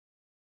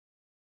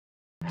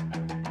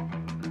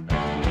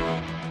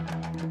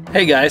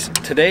Hey guys,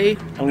 today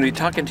I'm going to be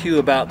talking to you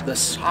about the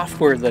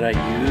software that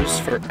I use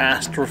for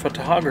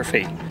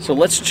astrophotography. So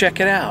let's check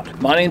it out.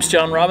 My name's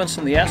John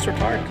Robinson, the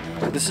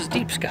Astrotard. This is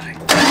Deep Sky.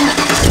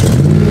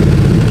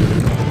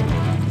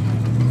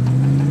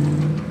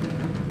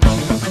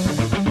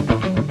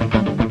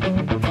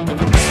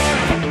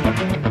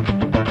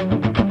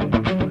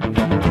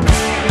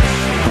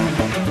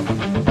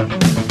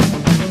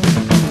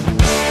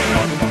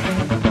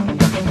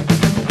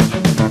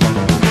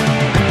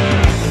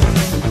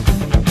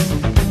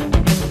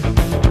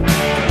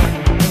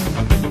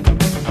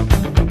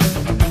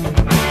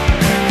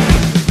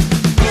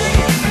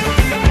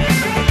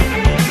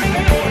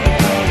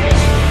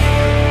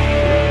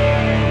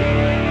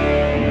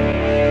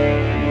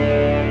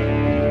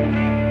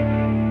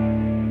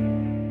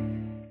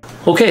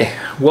 Okay,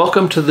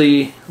 welcome to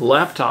the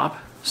laptop.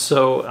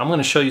 So I'm going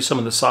to show you some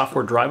of the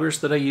software drivers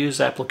that I use,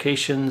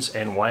 applications,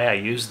 and why I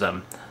use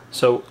them.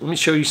 So let me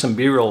show you some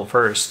B-roll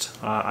first.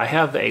 I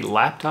have a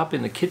laptop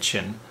in the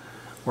kitchen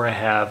where I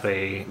have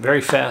a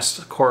very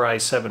fast Core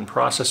i7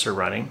 processor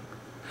running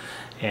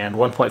and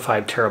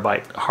 1.5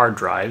 terabyte hard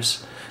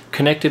drives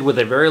connected with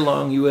a very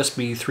long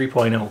USB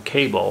 3.0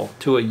 cable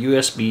to a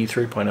USB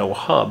 3.0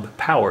 hub,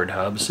 powered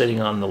hub, sitting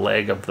on the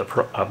leg of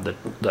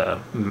the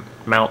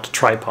mount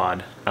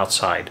tripod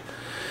outside.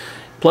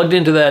 Plugged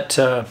into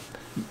that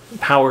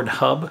powered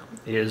hub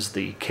is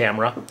the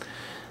camera,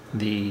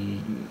 the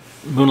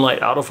Moonlight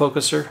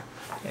autofocuser,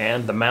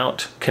 and the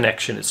mount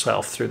connection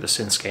itself through the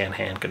SynScan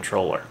hand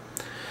controller.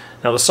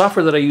 Now the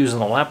software that I use on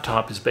the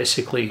laptop is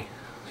basically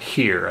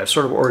here. I've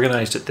sort of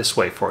organized it this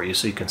way for you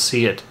so you can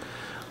see it.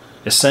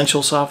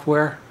 Essential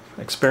software,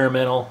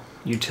 experimental,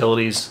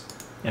 utilities,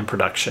 and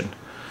production.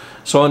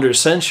 So under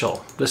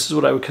essential, this is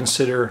what I would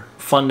consider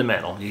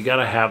fundamental. You got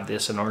to have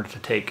this in order to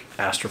take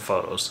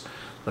astrophotos.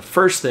 The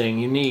first thing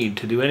you need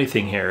to do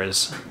anything here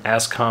is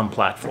ASCOM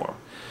platform.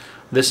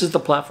 This is the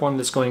platform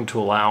that's going to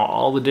allow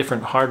all the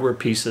different hardware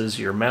pieces,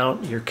 your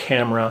mount, your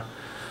camera,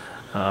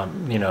 all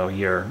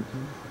your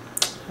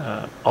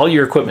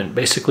equipment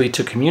basically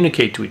to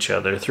communicate to each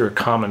other through a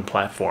common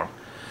platform.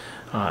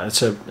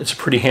 It's a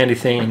pretty handy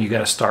thing, and you got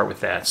to start with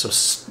that. So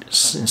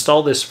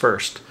install this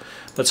first.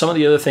 But some of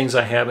the other things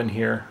I have in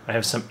here, I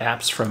have some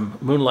apps from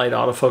Moonlight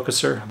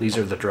autofocuser. These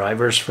are the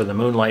drivers for the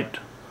Moonlight.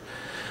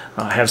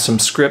 I have some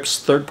scripts,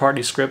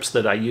 third-party scripts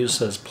that I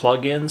use as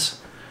plugins,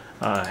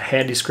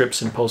 handy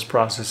scripts in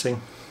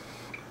post-processing.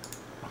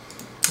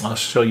 I'll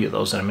show you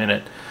those in a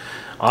minute.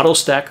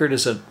 AutoStackered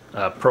is a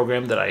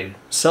program that I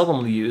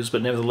seldom use,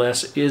 but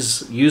nevertheless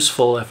is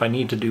useful if I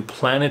need to do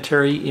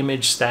planetary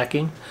image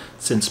stacking.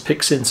 Since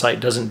PixInsight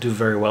doesn't do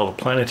very well with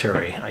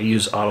planetary, I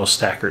use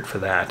AutoStackered for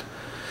that.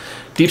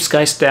 Deep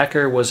Sky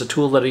Stacker was a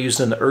tool that I used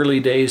in the early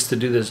days to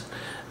do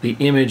the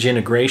image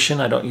integration.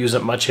 I don't use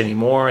it much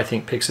anymore. I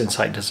think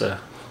PixInsight does a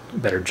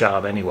better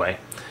job anyway.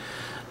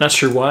 Not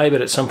sure why,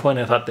 but at some point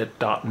I thought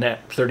that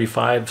 .NET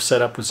 35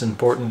 setup was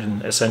important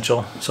and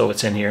essential, so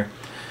it's in here.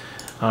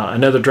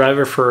 Another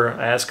driver for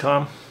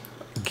ASCOM,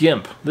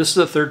 GIMP. This is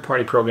a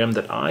third-party program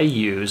that I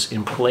use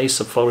in place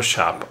of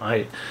Photoshop.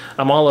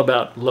 I'm all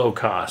about low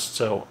cost,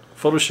 so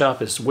Photoshop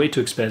is way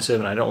too expensive,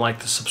 and I don't like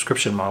the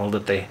subscription model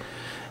that they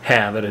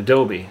have at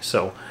Adobe.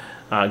 So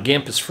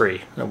GIMP is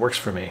free. It works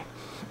for me,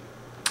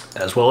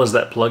 as well as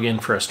that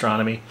plugin for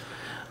astronomy.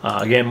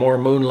 Again, more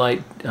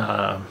Moonlight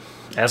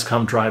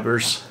ASCOM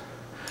drivers.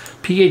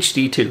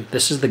 PhD2.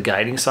 This is the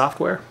guiding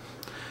software.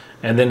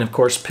 And then, of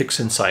course,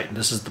 PixInsight.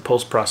 This is the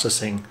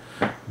post-processing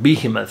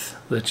behemoth,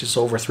 which is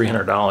over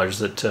 $300.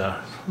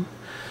 That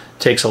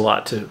takes a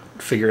lot to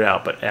figure it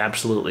out, but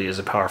absolutely is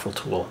a powerful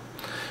tool.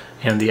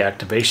 And the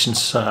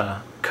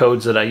activations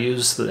codes that I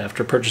use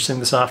after purchasing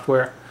the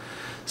software.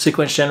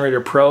 Sequence Generator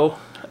Pro,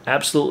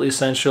 absolutely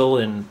essential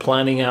in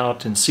planning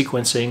out and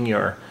sequencing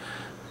your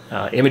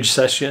image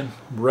session.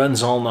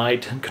 Runs all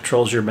night and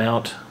controls your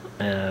mount.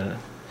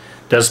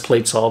 Does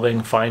plate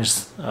solving,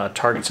 finds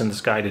targets in the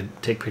sky to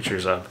take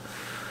pictures of.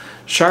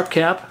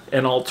 SharpCap,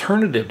 an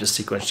alternative to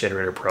Sequence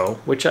Generator Pro,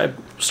 which I'm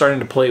starting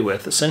to play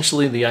with.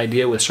 Essentially, the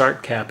idea with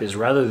SharpCap is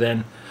rather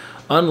than,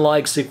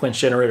 unlike Sequence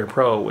Generator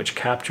Pro, which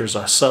captures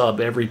a sub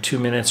every 2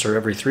 minutes or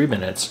every 3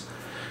 minutes,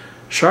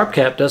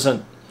 SharpCap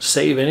doesn't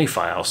save any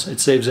files. It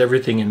saves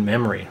everything in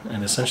memory.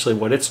 And essentially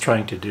what it's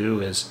trying to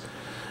do is,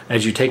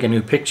 as you take a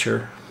new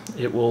picture,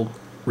 it will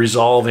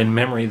resolve in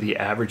memory the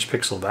average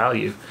pixel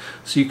value,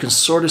 so you can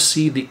sort of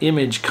see the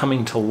image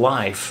coming to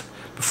life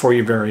before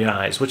your very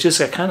eyes, which is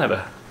a kind of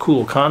a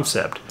cool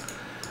concept.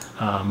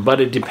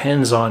 But it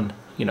depends on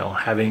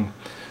having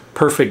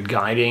perfect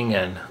guiding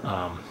and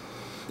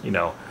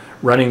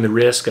running the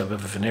risk of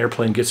if an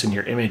airplane gets in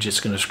your image,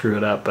 it's going to screw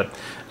it up. But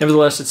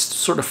nevertheless, it's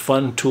sort of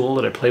fun tool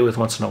that I play with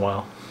once in a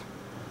while.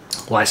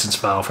 License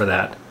file for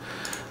that.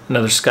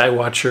 Another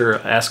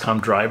Skywatcher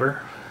ASCOM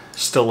driver.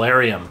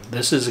 Stellarium.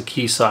 This is a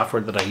key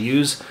software that I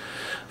use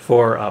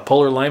for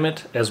polar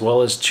alignment, as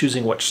well as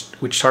choosing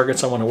which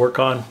targets I want to work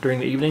on during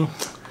the evening.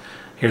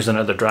 Here's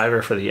another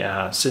driver for the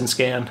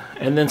SynScan,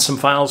 and then some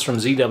files from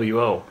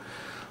ZWO.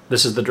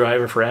 This is the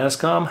driver for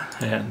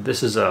ASCOM, and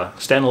this is a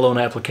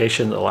standalone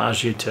application that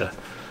allows you to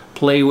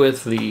play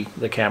with the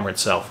camera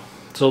itself.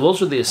 So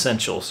those are the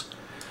essentials.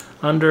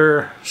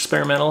 Under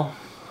experimental,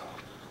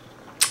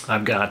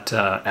 I've got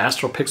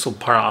Astropixel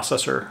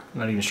processor.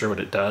 I'm not even sure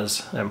what it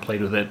does. I haven't played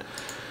with it.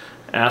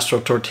 Astro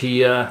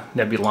Tortilla,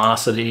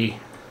 Nebulosity,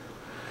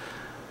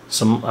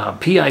 some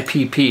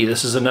PIPP.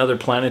 This is another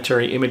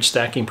planetary image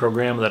stacking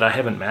program that I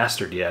haven't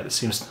mastered yet. It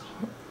seems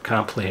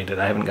complicated.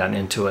 I haven't gotten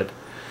into it.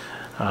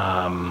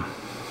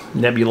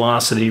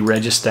 Nebulosity,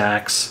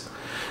 Registax.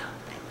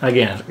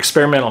 Again,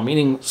 experimental,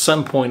 meaning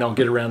some point I'll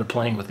get around to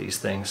playing with these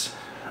things.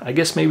 I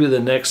guess maybe the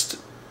next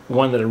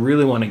one that I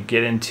really want to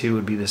get into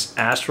would be this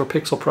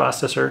Astropixel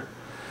processor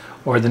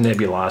or the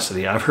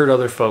Nebulosity. I've heard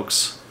other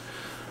folks,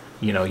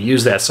 you know,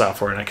 use that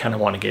software, and I kind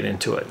of want to get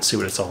into it and see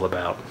what it's all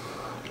about.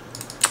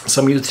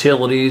 Some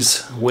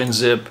utilities,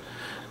 WinZip,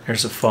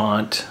 there's a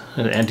font,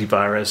 an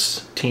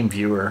antivirus,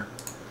 TeamViewer,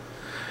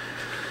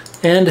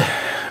 and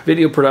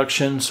video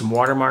production, some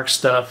watermark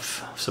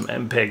stuff, some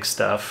MPEG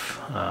stuff,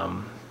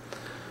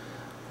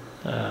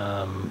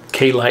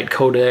 K-Lite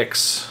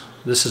codecs.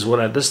 This is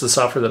the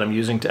software that I'm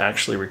using to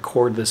actually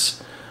record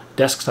this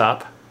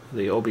desktop,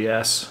 the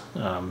OBS.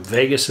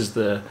 Vegas is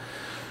the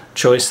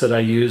choice that I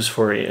use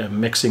for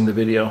mixing the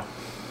video.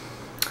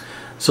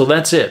 So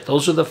that's it.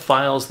 Those are the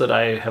files that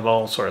I have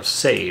all sort of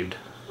saved.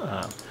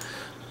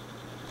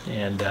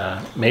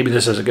 Maybe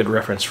this is a good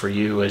reference for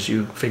you as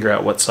you figure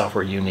out what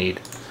software you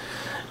need.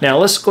 Now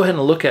let's go ahead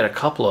and look at a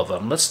couple of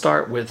them. Let's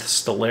start with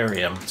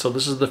Stellarium. So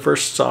this is the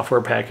first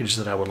software package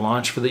that I would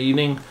launch for the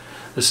evening.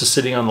 This is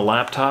sitting on the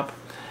laptop.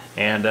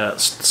 And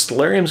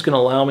Stellarium is going to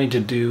allow me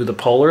to do the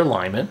polar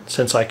alignment,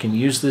 since I can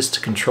use this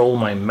to control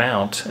my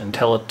mount and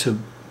tell it to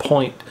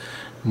point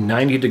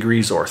 90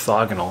 degrees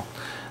orthogonal.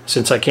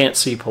 Since I can't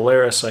see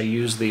Polaris, I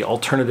use the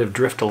alternative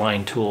drift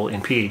align tool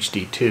in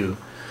PhD2.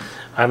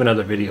 I have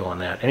another video on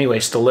that. Anyway,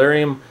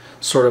 Stellarium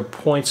sort of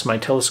points my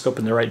telescope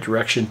in the right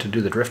direction to do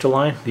the drift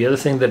align. The other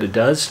thing that it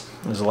does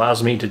is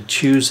allows me to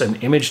choose an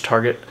image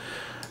target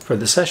for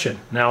the session.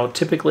 Now,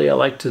 typically I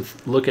like to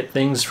look at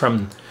things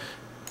from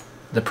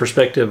the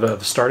perspective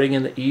of starting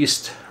in the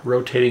east,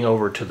 rotating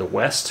over to the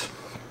west.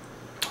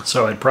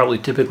 So I'd probably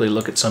typically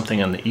look at something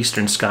in the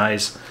eastern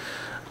skies,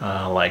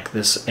 like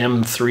this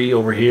M3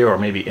 over here, or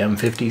maybe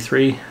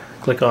M53.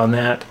 Click on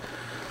that.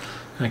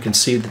 I can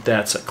see that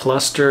that's a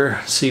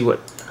cluster, see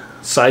what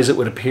size it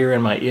would appear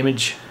in my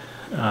image.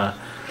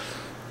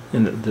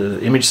 And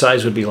the image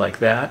size would be like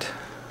that.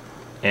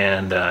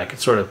 And I could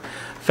sort of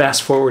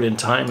fast forward in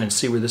time and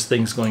see where this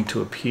thing's going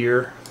to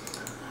appear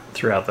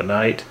throughout the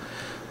night.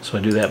 So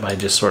I do that by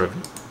just sort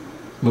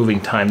of moving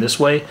time this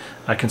way.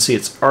 I can see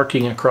it's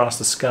arcing across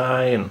the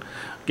sky and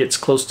gets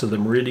close to the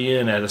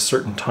meridian at a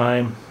certain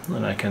time,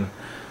 and I can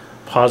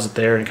pause it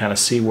there and kind of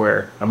see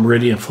where a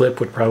meridian flip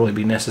would probably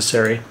be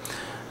necessary.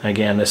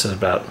 Again, this is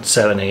about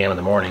 7 a.m. in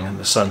the morning and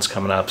the sun's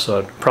coming up, so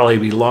it'd probably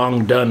be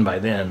long done by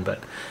then.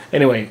 But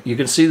anyway, you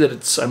can see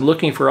that I'm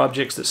looking for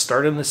objects that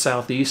start in the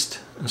southeast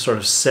and sort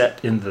of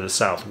set into the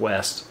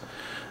southwest.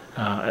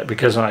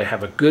 Because I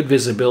have a good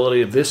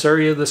visibility of this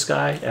area of the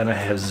sky, and I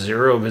have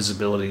zero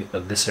visibility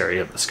of this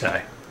area of the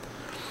sky.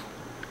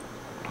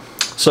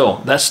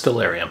 So that's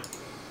Stellarium.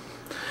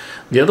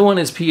 The other one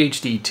is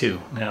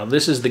PhD2. Now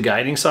this is the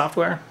guiding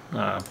software.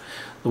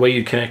 The way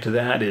you connect to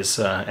that is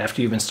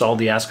after you've installed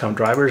the ASCOM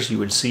drivers, you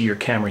would see your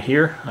camera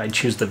here. I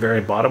choose the very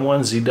bottom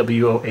one,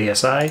 ZWO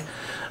ASI.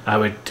 I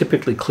would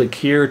typically click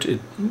here to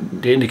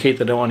indicate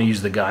that I want to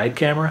use the guide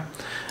camera.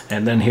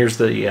 And then here's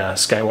the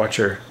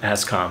Skywatcher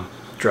ASCOM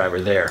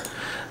driver there.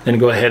 Then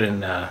go ahead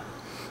and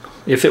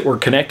if it were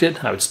connected,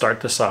 I would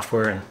start the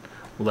software and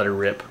let her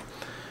rip.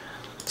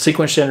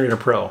 Sequence Generator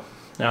Pro.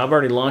 Now I've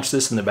already launched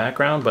this in the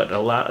background, but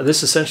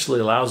this essentially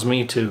allows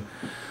me to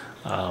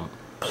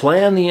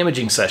plan the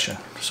imaging session.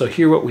 So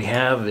here what we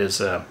have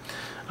is I'm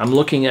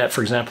looking at,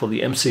 for example,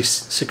 the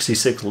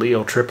MC66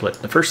 Leo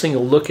triplet. The first thing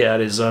you'll look at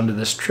is under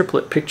this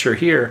triplet picture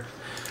here.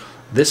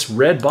 This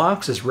red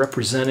box is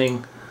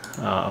representing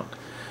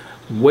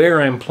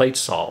where I'm plate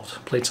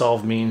solved. Plate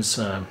solved means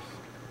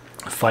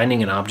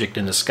finding an object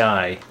in the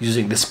sky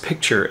using this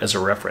picture as a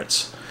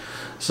reference.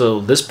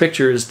 So this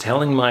picture is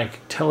telling my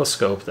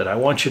telescope that I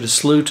want you to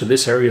slew to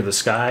this area of the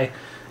sky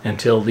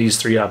until these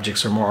three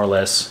objects are more or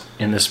less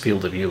in this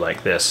field of view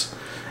like this.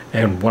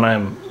 And when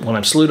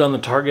I'm slewed on the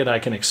target, I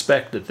can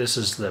expect that this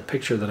is the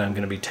picture that I'm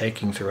going to be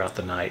taking throughout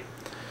the night.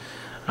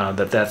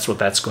 That's what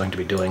that's going to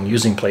be doing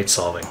using plate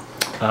solving.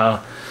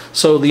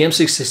 So the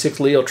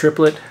M66 Leo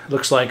triplet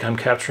looks like I'm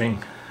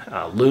capturing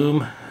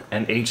Loom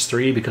and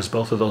H3 because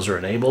both of those are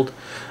enabled.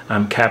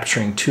 I'm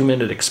capturing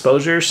 2-minute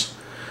exposures.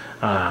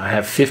 I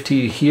have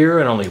 50 here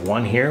and only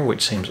 1 here,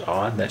 which seems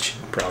odd. That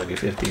should probably be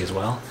 50 as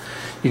well.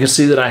 You can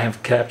see that I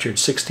have captured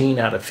 16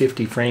 out of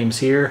 50 frames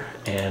here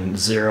and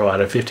 0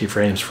 out of 50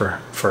 frames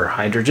for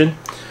hydrogen.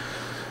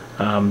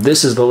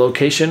 This is the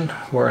location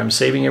where I'm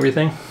saving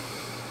everything.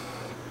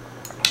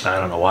 I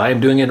don't know why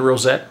I'm doing it in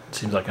Rosette. It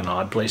seems like an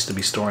odd place to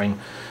be storing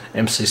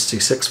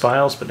M66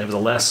 files, but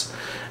nevertheless.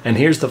 And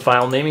here's the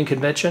file naming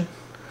convention.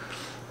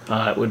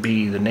 It would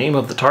be the name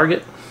of the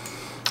target,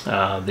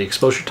 the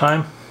exposure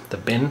time, the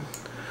bin,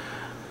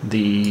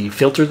 the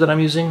filter that I'm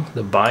using,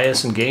 the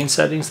bias and gain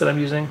settings that I'm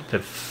using, the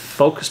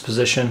focus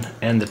position,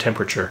 and the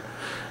temperature,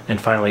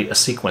 and finally a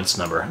sequence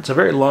number. It's a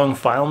very long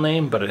file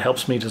name, but it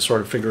helps me to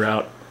sort of figure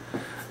out,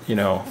 you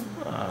know,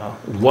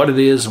 what it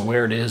is and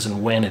where it is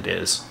and when it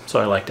is. So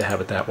I like to have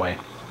it that way.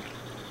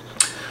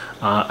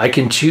 I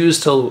can choose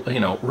to, you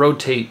know,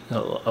 rotate,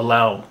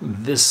 allow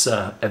this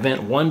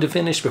event 1 to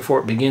finish before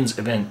it begins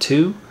event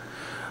 2,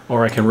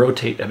 or I can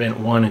rotate event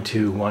 1 and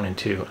 2, 1 and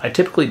 2. I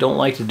typically don't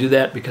like to do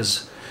that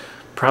because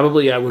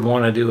probably I would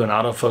want to do an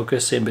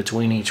autofocus in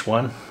between each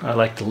one. I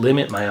like to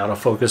limit my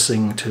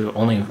autofocusing to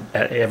only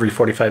at every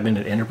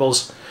 45-minute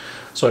intervals,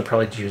 so I'd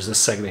probably use this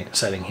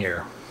setting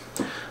here.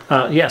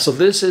 Yeah, so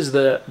this is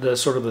the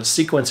sort of the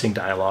sequencing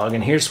dialog,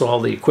 and here's all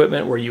the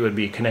equipment where you would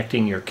be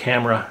connecting your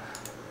camera,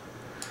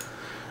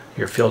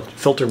 your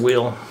filter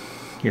wheel,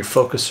 your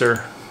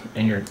focuser,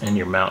 and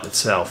your mount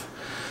itself.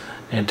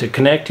 And to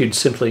connect, you'd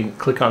simply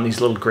click on these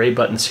little gray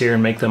buttons here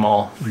and make them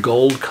all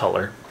gold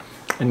color,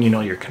 and you know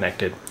you're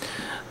connected.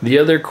 The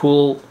other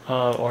cool,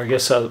 or I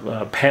guess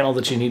panel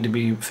that you need to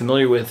be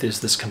familiar with is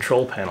this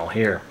control panel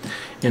here.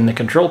 In the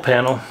control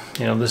panel,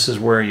 you know, this is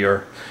where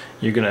you're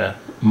going to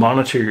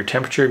monitor your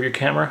temperature of your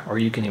camera, or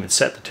you can even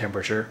set the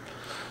temperature.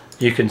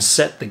 You can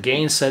set the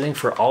gain setting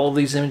for all of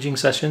these imaging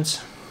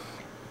sessions.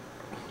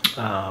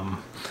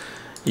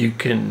 You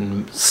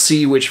can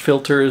see which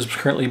filter is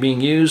currently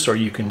being used, or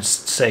you can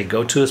say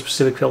go to a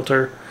specific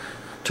filter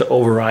to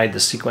override the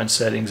sequence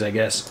settings, I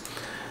guess.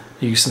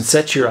 You can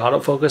set your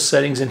autofocus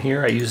settings in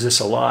here. I use this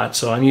a lot,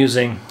 so I'm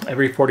using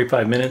every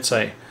 45 minutes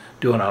I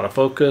do an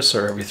autofocus,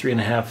 or every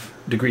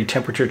 3.5 degree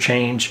temperature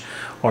change,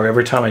 or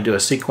every time I do a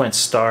sequence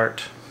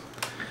start,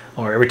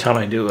 or every time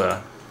I do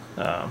a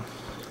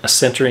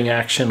centering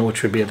action,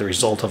 which would be the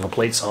result of a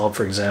plate solve,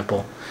 for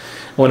example.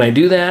 When I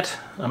do that,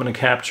 I'm going to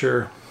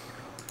capture,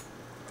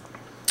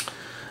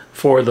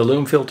 for the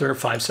lume filter,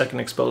 5-second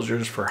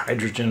exposures, for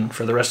hydrogen,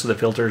 for the rest of the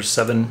filters,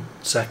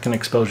 7-second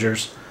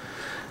exposures.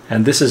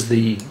 And this is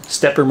the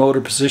stepper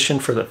motor position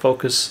for the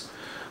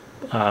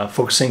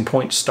focusing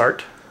point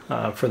start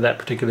for that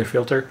particular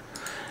filter.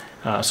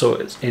 So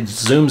it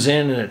zooms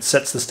in and it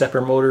sets the stepper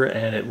motor,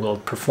 and it will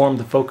perform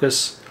the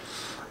focus.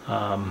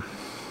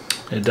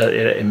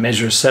 It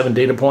measures 7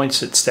 data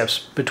points. It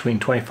steps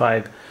between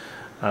 25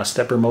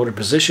 stepper motor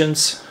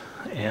positions,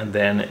 and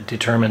then it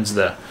determines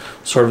the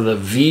sort of the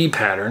V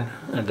pattern.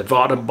 At the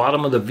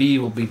bottom of the V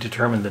will be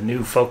determined the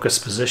new focus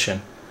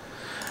position,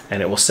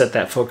 and it will set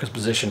that focus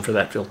position for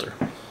that filter.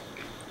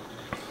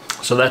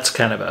 So that's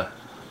kind of a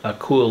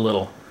cool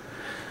little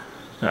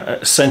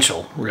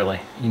essential, really.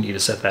 You need to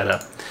set that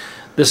up.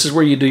 This is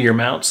where you do your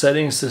mount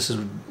settings. This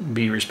would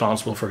be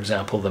responsible, for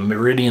example, the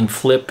meridian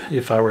flip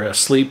if I were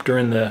asleep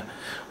during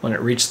when it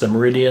reached the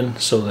meridian,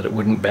 so that it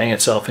wouldn't bang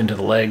itself into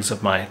the legs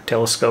of my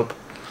telescope.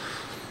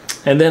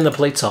 And then the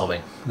plate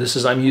solving. This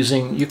is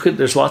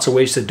there's lots of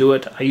ways to do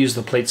it. I use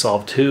the plate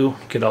solve 2. You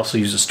could also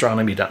use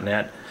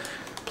astronomy.net.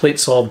 Plate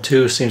solve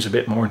 2 seems a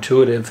bit more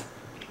intuitive.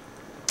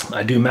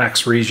 I do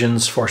max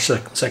regions for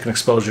second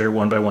exposure,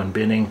 1x1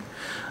 binning.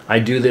 I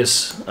do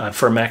this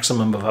for a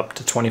maximum of up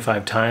to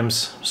 25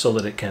 times, so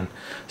that it can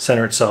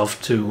center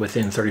itself to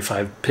within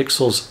 35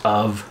 pixels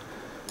of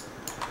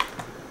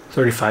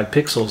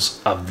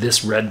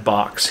this red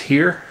box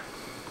here.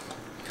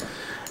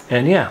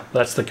 And yeah,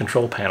 that's the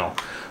control panel.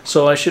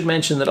 So I should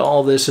mention that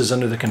all this is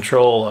under the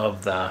control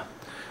of the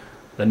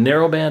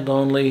narrowband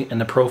only and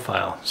the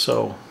profile.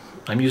 So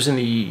I'm using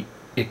the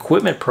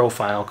equipment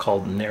profile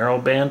called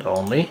narrowband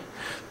only.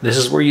 This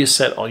is where you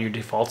set all your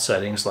default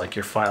settings, like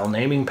your file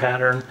naming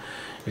pattern,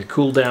 your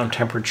cool down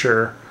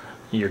temperature,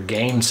 your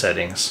gain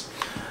settings.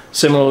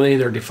 Similarly,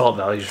 there are default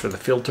values for the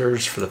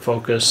filters, for the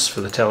focus,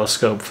 for the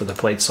telescope, for the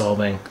plate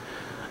solving,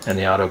 and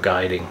the auto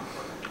guiding.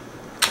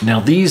 Now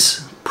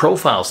these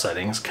profile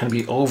settings can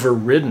be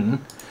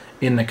overridden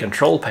in the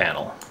control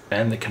panel,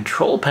 and the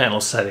control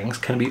panel settings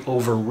can be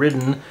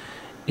overridden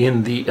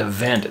in the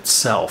event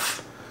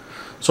itself.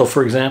 So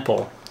for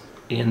example,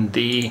 in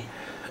the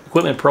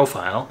equipment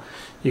profile,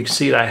 you can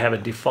see that I have a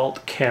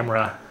default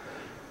camera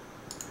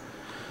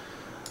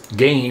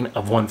gain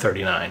of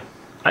 139.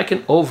 I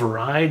can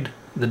override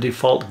the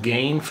default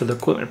gain for the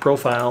equipment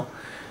profile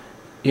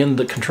in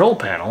the control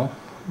panel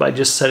by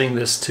just setting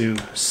this to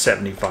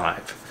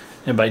 75.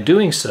 And by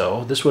doing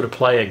so, this would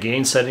apply a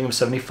gain setting of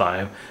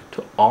 75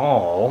 to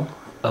all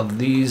of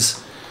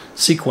these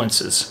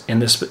sequences in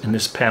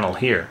this panel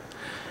here.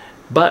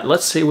 But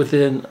let's say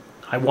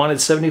I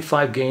wanted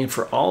 75 gain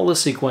for all the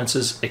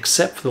sequences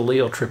except for the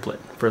Leo triplet.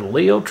 For the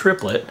Leo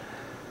triplet,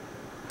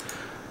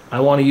 I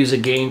want to use a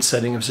gain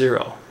setting of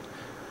 0.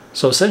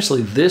 So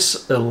essentially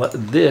this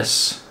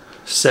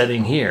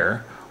setting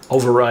here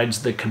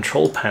overrides the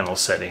control panel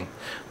setting.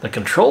 The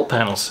control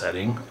panel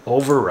setting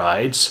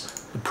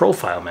overrides the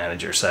profile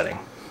manager setting.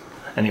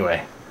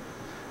 Anyway,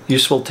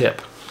 useful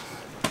tip.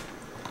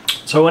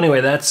 So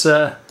anyway, that's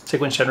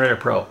Sequence Generator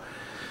Pro.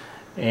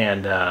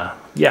 And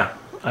yeah,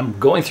 I'm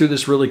going through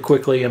this really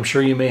quickly. I'm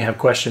sure you may have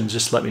questions.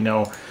 Just let me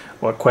know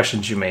what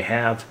questions you may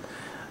have.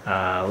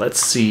 Let's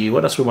see,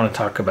 what else we want to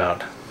talk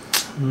about?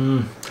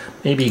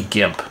 Maybe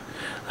GIMP.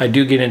 I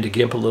do get into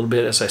GIMP a little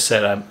bit. As I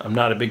said, I'm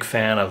not a big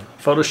fan of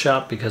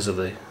Photoshop because of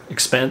the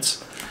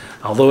expense.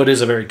 Although it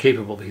is a very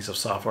capable piece of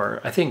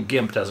software, I think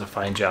GIMP does a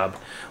fine job.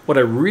 What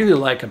I really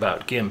like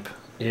about GIMP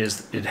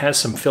is it has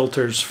some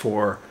filters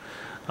for,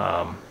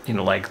 you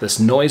know, like this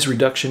noise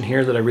reduction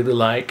here that I really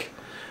like.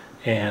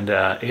 And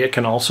it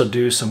can also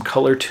do some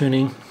color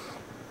tuning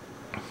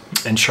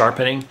and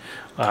sharpening.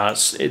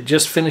 It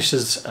just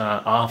finishes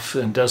off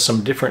and does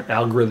some different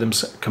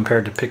algorithms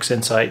compared to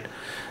PixInsight.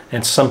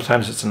 And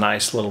sometimes it's a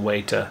nice little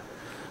way to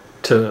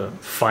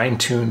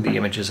fine-tune the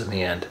images in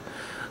the end.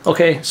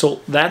 Okay,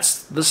 so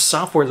that's the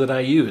software that I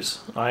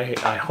use.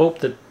 I hope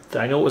that,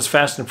 I know it was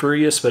fast and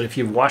furious, but if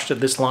you've watched it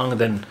this long,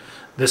 then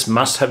this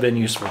must have been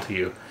useful to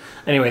you.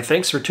 Anyway,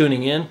 thanks for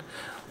tuning in.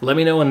 Let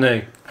me know in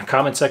the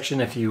comment section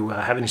if you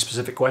have any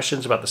specific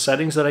questions about the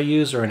settings that I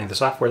use or any of the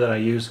software that I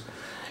use.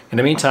 In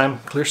the meantime,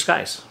 clear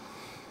skies.